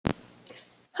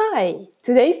Hi,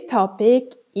 today's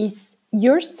topic is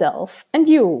yourself and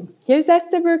you. Here's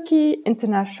Esther Burki,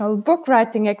 international book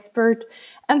writing expert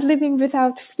and living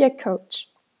without fear coach.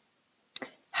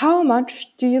 How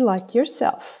much do you like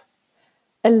yourself?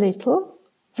 A little,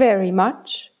 very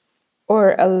much,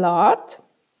 or a lot?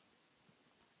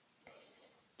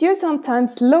 Do you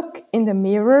sometimes look in the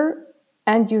mirror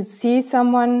and you see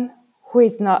someone who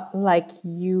is not like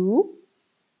you?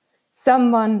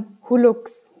 Someone who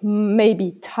looks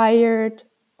maybe tired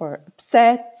or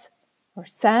upset or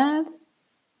sad?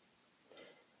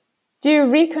 Do you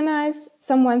recognize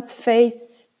someone's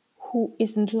face who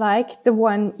isn't like the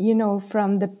one you know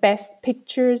from the best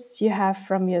pictures you have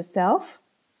from yourself?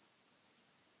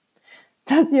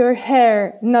 Does your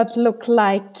hair not look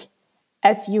like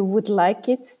as you would like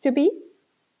it to be?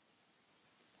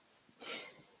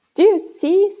 Do you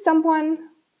see someone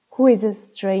who is a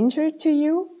stranger to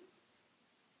you?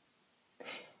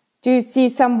 Do you see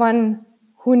someone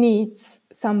who needs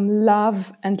some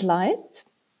love and light?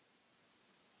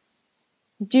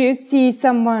 Do you see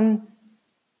someone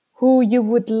who you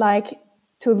would like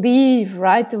to leave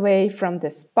right away from the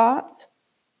spot?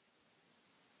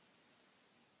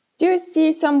 Do you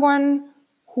see someone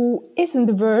who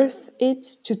isn't worth it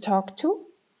to talk to?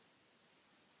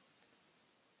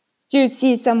 Do you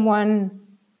see someone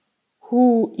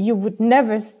who you would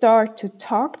never start to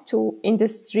talk to in the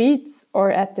streets or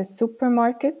at the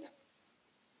supermarket?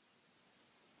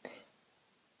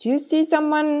 Do you see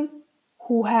someone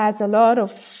who has a lot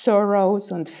of sorrows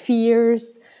and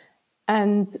fears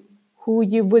and who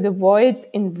you would avoid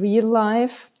in real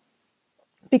life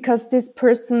because this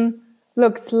person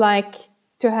looks like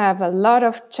to have a lot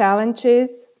of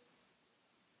challenges?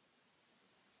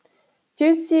 Do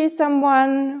you see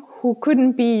someone who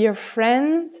couldn't be your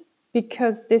friend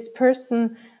because this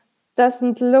person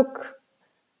doesn't look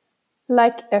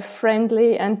like a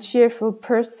friendly and cheerful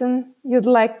person you'd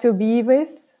like to be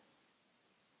with?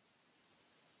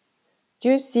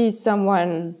 Do you see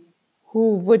someone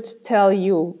who would tell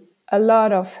you a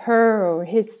lot of her or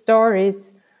his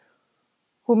stories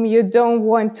whom you don't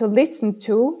want to listen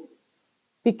to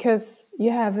because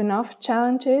you have enough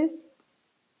challenges?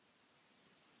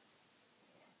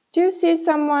 Do you see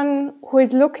someone who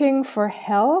is looking for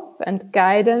help and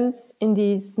guidance in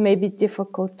these maybe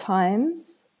difficult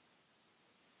times?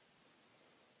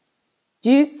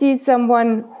 Do you see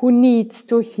someone who needs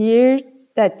to hear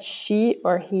that she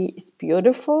or he is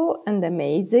beautiful and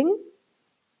amazing?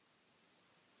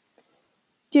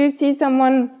 Do you see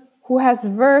someone who has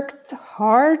worked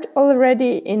hard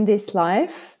already in this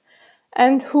life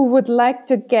and who would like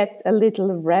to get a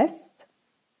little rest?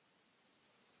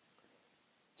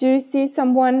 Do you see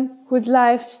someone whose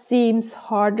life seems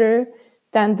harder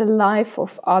than the life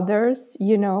of others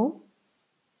you know?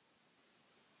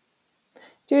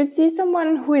 Do you see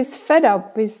someone who is fed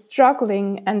up with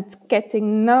struggling and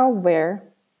getting nowhere?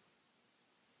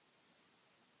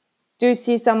 Do you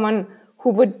see someone who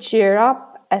would cheer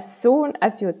up as soon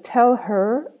as you tell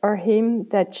her or him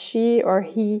that she or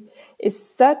he is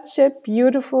such a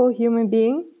beautiful human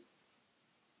being?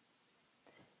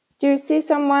 Do you see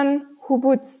someone who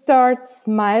would start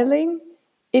smiling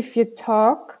if you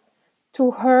talk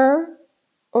to her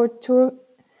or to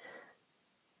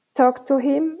talk to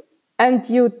him and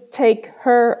you take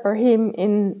her or him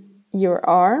in your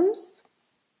arms?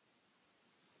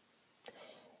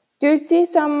 Do you see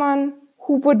someone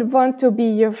who would want to be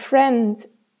your friend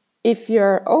if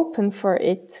you're open for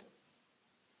it?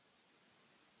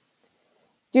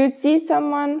 Do you see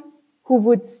someone who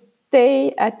would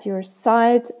stay at your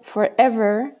side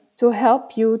forever to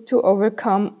help you to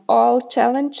overcome all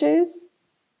challenges?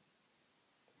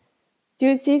 Do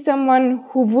you see someone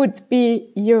who would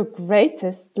be your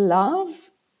greatest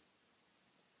love?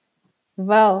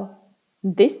 Well,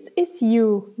 this is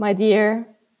you, my dear.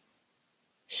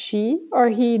 She or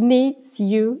he needs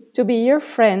you to be your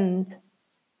friend.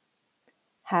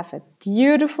 Have a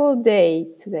beautiful day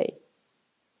today.